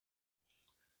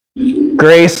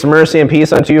Grace, mercy, and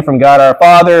peace unto you from God our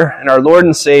Father and our Lord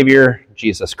and Savior,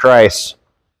 Jesus Christ.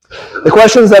 The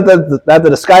questions that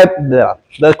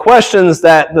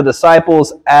the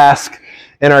disciples ask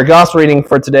in our gospel reading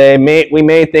for today, we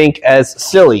may think as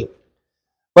silly,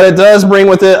 but it does bring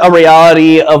with it a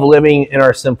reality of living in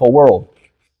our sinful world.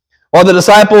 While the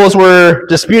disciples were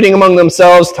disputing among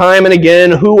themselves time and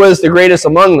again who was the greatest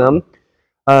among them,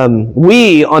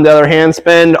 we, on the other hand,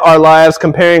 spend our lives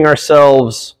comparing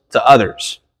ourselves to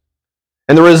others.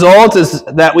 And the result is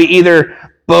that we either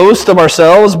boast of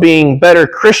ourselves being better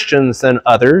Christians than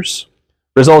others,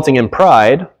 resulting in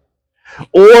pride,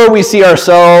 or we see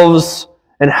ourselves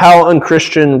and how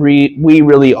unchristian we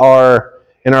really are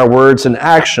in our words and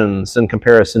actions in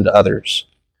comparison to others,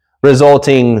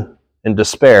 resulting in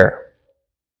despair.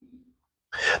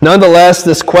 Nonetheless,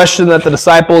 this question that the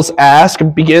disciples ask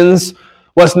begins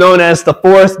what's known as the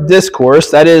fourth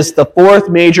discourse, that is, the fourth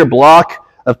major block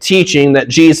of teaching that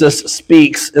Jesus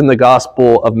speaks in the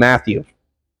Gospel of Matthew.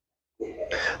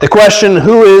 The question,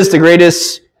 who is the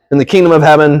greatest in the kingdom of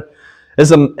heaven,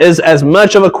 is as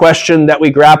much of a question that we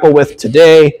grapple with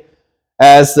today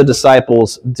as the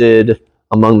disciples did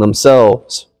among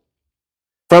themselves.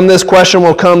 From this question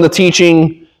will come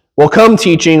teaching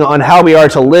on how we are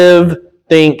to live,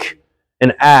 think,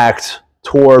 and act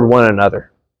toward one another.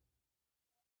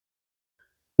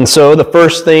 And so the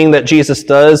first thing that Jesus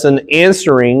does in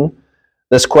answering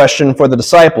this question for the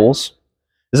disciples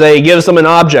is that he gives them an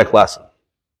object lesson.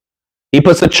 He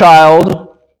puts a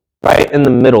child right in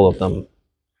the middle of them,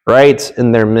 right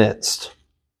in their midst.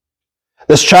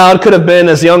 This child could have been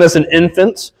as young as an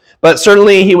infant, but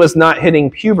certainly he was not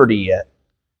hitting puberty yet.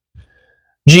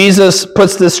 Jesus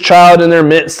puts this child in their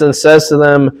midst and says to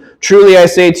them, "Truly I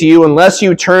say to you, unless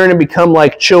you turn and become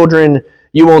like children,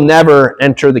 you will never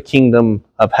enter the kingdom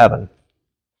of heaven."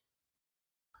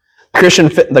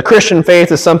 The Christian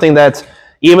faith is something that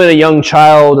even a young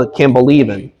child can believe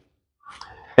in.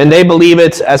 And they believe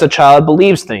it as a child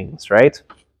believes things, right?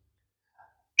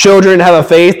 Children have a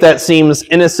faith that seems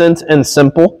innocent and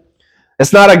simple.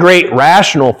 It's not a great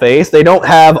rational faith. They don't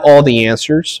have all the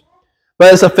answers.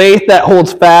 But it's a faith that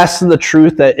holds fast to the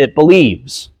truth that it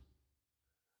believes.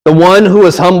 The one who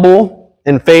is humble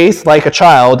in faith, like a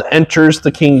child, enters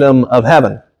the kingdom of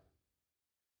heaven.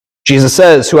 Jesus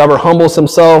says, whoever humbles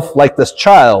himself like this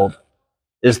child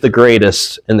is the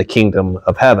greatest in the kingdom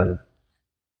of heaven.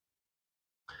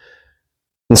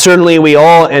 And certainly we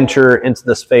all enter into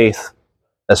this faith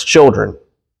as children.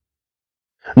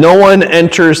 No one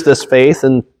enters this faith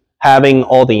in having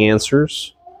all the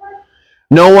answers.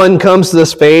 No one comes to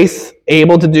this faith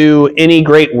able to do any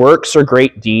great works or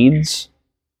great deeds.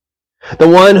 The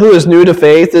one who is new to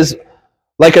faith is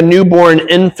like a newborn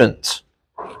infant.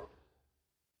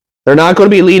 They're not going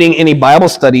to be leading any Bible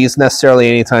studies necessarily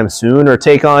anytime soon or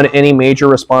take on any major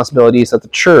responsibilities at the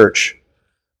church,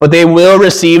 but they will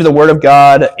receive the Word of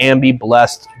God and be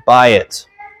blessed by it.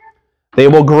 They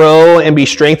will grow and be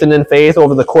strengthened in faith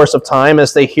over the course of time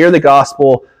as they hear the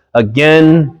gospel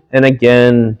again and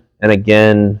again and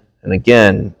again and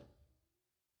again.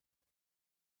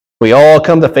 We all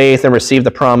come to faith and receive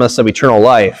the promise of eternal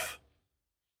life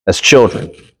as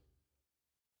children.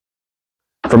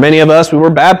 For many of us, we were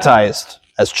baptized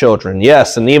as children,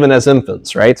 yes, and even as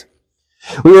infants, right?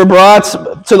 We were brought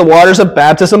to the waters of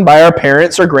baptism by our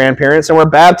parents or grandparents, and were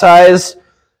baptized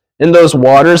in those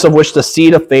waters of which the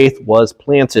seed of faith was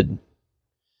planted.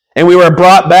 And we were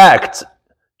brought back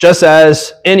just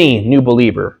as any new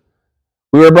believer.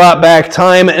 We were brought back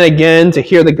time and again to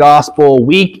hear the gospel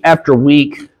week after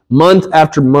week, month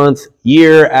after month,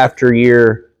 year after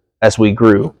year, as we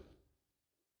grew.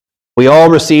 We all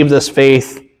received this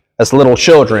faith as little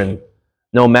children,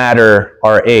 no matter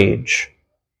our age.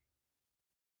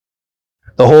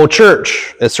 The whole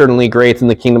church is certainly great in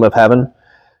the kingdom of heaven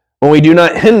when we do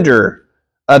not hinder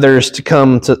others to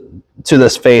come to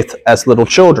this faith as little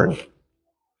children.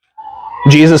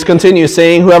 Jesus continues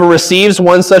saying, whoever receives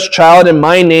one such child in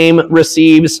my name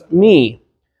receives me.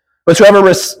 But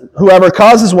whoever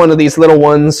causes one of these little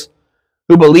ones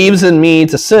who believes in me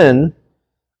to sin,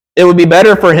 it would be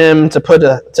better for him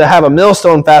to have a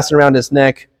millstone fastened around his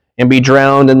neck and be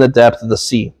drowned in the depth of the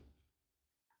sea.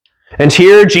 And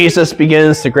here Jesus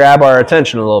begins to grab our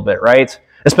attention a little bit, right?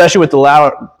 Especially with the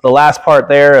last part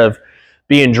there of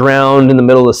being drowned in the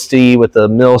middle of the sea with a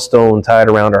millstone tied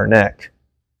around our neck.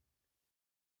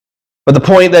 But the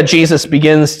point that Jesus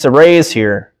begins to raise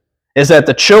here is that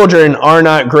the children are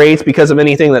not great because of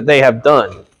anything that they have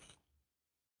done.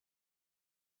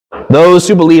 Those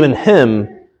who believe in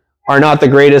him are not the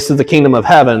greatest of the kingdom of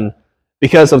heaven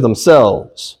because of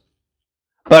themselves,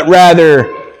 but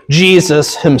rather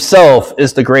Jesus himself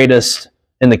is the greatest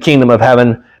in the kingdom of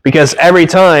heaven, because every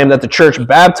time that the church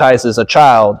baptizes a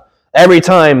child, every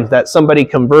time that somebody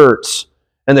converts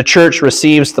and the church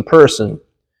receives the person,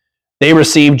 they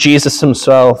receive Jesus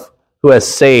himself, who has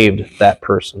saved that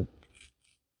person.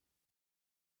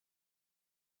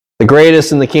 The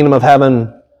greatest in the kingdom of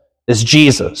heaven is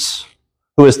Jesus,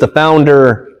 who is the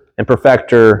founder and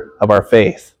perfecter of our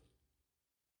faith.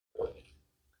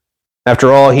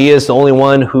 After all, he is the only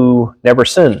one who never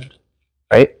sinned,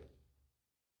 right?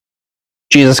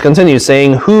 Jesus continues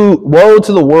saying, Woe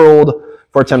to the world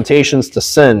for temptations to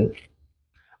sin.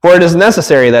 For it is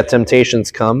necessary that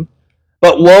temptations come,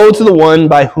 but woe to the one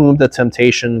by whom the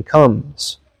temptation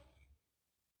comes.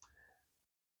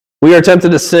 We are tempted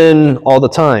to sin all the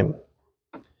time.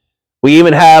 We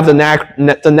even have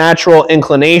the natural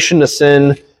inclination to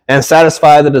sin and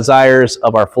satisfy the desires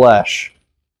of our flesh.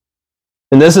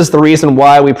 And this is the reason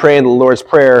why we pray in the Lord's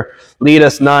Prayer, lead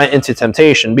us not into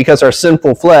temptation, because our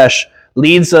sinful flesh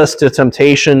leads us to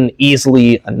temptation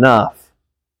easily enough.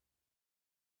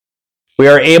 We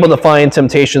are able to find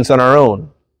temptations on our own,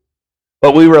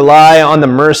 but we rely on the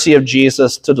mercy of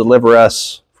Jesus to deliver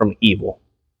us from evil.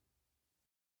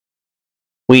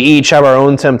 We each have our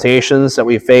own temptations that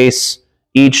we face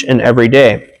each and every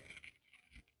day.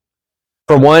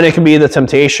 For one, it can be the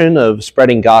temptation of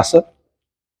spreading gossip.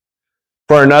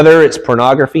 For another, it's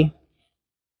pornography.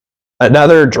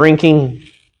 Another, drinking.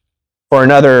 For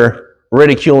another,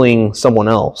 ridiculing someone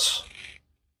else.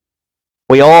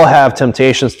 We all have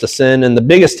temptations to sin, and the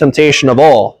biggest temptation of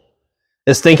all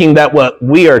is thinking that what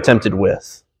we are tempted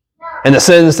with, and the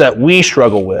sins that we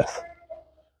struggle with,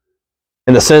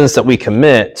 and the sins that we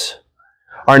commit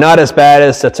are not as bad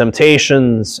as the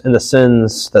temptations and the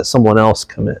sins that someone else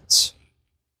commits.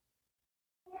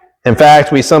 In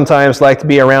fact, we sometimes like to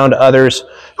be around others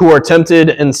who are tempted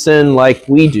in sin like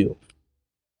we do.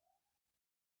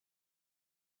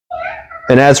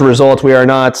 And as a result, we are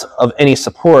not of any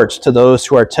support to those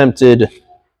who are tempted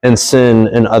in sin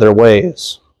in other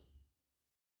ways.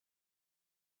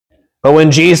 But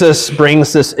when Jesus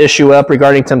brings this issue up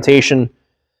regarding temptation,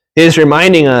 he is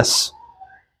reminding us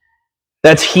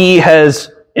that he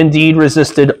has indeed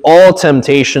resisted all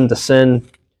temptation to sin,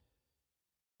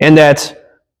 and that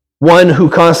one who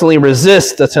constantly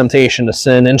resists the temptation to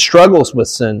sin and struggles with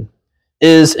sin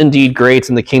is indeed great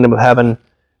in the kingdom of heaven,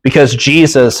 because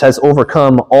Jesus has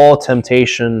overcome all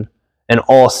temptation and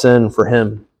all sin for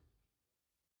him.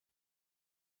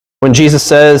 When Jesus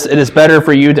says, it is better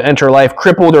for you to enter life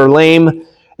crippled or lame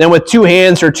than with 2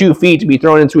 hands or 2 feet to be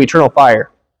thrown into eternal fire,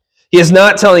 he is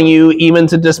not telling you even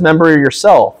to dismember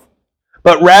yourself,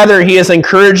 but rather he is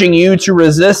encouraging you to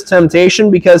resist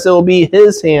temptation, because it will be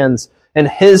his hands and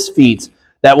his feet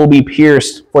that will be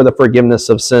pierced for the forgiveness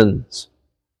of sins.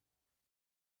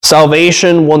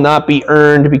 Salvation will not be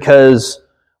earned because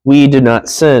we did not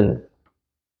sin,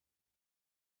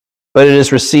 but it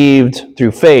is received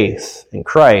through faith in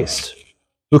Christ,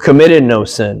 who committed no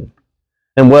sin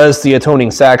and was the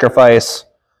atoning sacrifice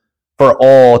for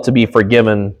all to be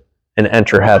forgiven and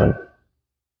enter heaven.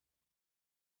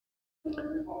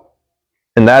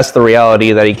 And that's the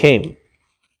reality that he came.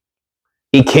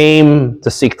 He came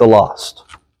to seek the lost.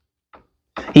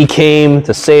 He came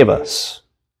to save us,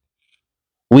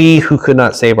 we who could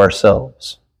not save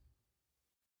ourselves.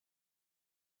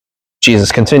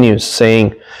 Jesus continues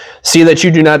saying, see that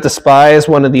you do not despise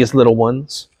one of these little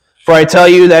ones, for I tell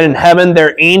you that in heaven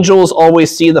their angels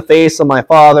always see the face of my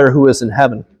Father who is in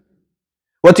heaven.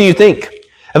 What do you think?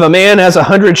 If a man has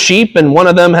 100 sheep and one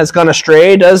of them has gone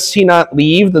astray, does he not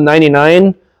leave the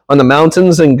 99 on the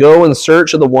mountains and go in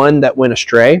search of the one that went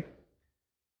astray?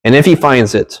 And if he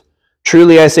finds it,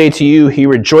 truly I say to you, he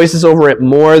rejoices over it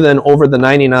more than over the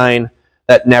 99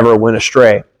 that never went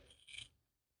astray.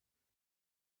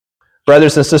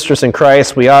 Brothers and sisters in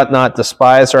Christ, we ought not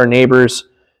despise our neighbors,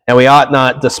 and we ought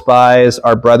not despise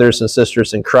our brothers and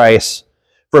sisters in Christ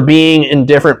for being in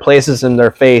different places in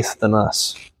their faith than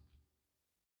us.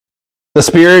 The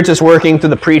Spirit is working through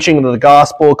the preaching of the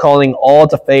gospel, calling all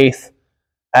to faith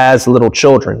as little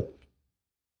children.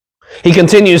 He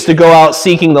continues to go out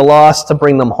seeking the lost to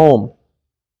bring them home.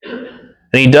 And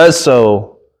he does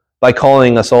so by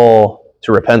calling us all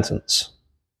to repentance.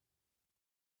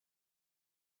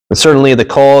 And certainly the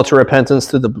call to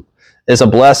repentance is a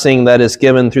blessing that is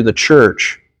given through the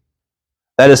church.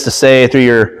 That is to say, through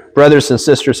your brothers and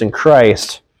sisters in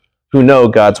Christ who know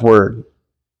God's word.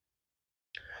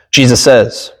 Jesus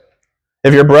says,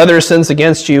 if your brother sins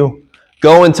against you,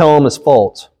 go and tell him his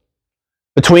fault,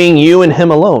 between you and him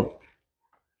alone.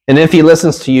 And if he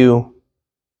listens to you,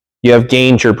 you have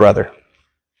gained your brother.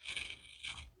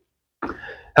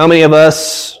 How many of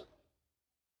us,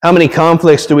 how many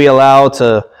conflicts do we allow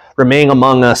to remain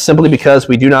among us simply because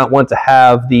we do not want to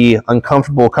have the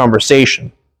uncomfortable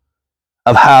conversation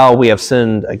of how we have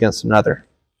sinned against another?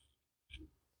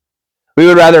 We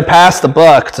would rather pass the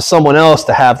buck to someone else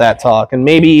to have that talk, and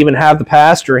maybe even have the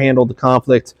pastor handle the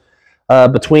conflict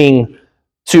between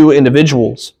two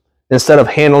individuals instead of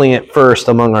handling it first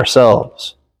among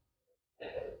ourselves.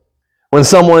 When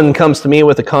someone comes to me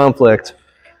with a conflict,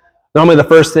 normally the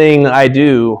first thing I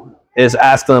do is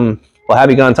ask them, well,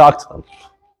 have you gone and talked to them?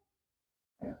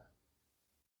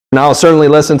 And I'll certainly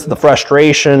listen to the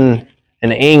frustration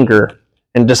and anger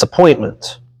and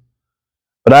disappointment,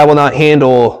 but I will not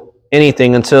handle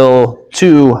anything until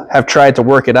two have tried to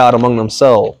work it out among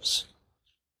themselves.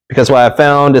 Because what I've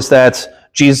found is that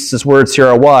Jesus' words here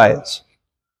are wise.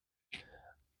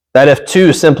 That if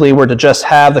two simply were to just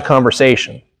have the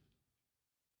conversation,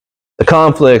 the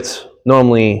conflict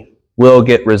normally will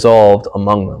get resolved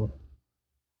among them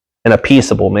in a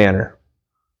peaceable manner.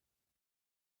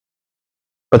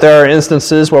 But there are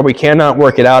instances where we cannot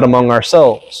work it out among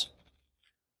ourselves.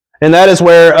 And that is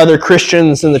where other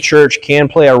Christians in the church can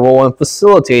play a role in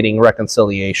facilitating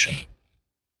reconciliation.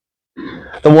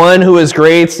 The one who is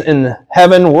great in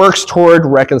heaven works toward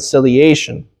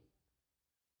reconciliation.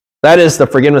 That is the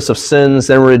forgiveness of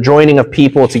sins and rejoining of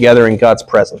people together in God's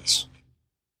presence.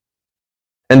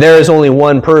 And there is only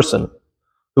one person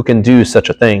who can do such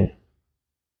a thing.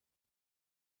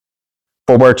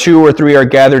 For where two or three are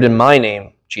gathered in my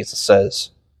name, Jesus says,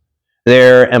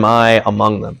 there am I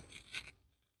among them.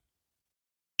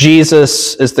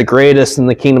 Jesus is the greatest in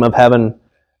the kingdom of heaven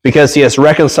because he has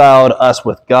reconciled us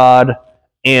with God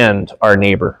and our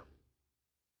neighbor.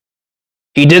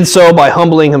 He did so by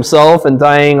humbling himself and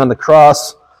dying on the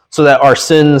cross so that our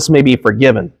sins may be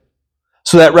forgiven,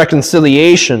 so that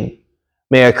reconciliation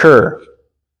may occur,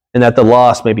 and that the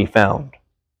lost may be found.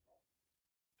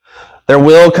 There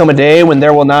will come a day when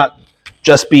there will not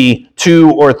just be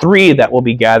two or three that will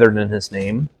be gathered in his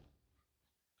name,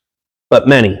 but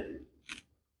many.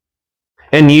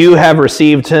 And you have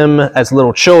received him as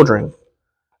little children.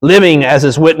 Living as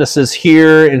his witnesses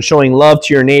here and showing love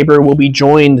to your neighbor will be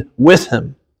joined with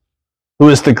him, who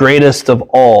is the greatest of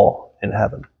all in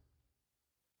heaven.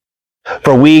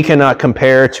 For we cannot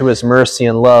compare to his mercy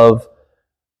and love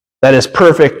that is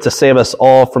perfect to save us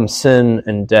all from sin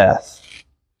and death.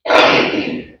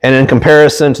 And in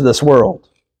comparison to this world,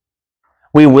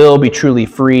 we will be truly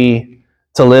free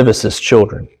to live as his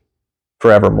children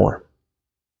forevermore.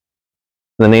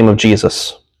 In the name of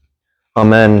Jesus,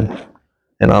 amen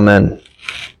and amen.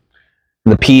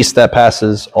 And the peace that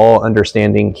passes all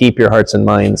understanding, keep your hearts and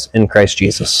minds in Christ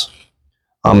Jesus.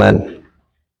 Amen.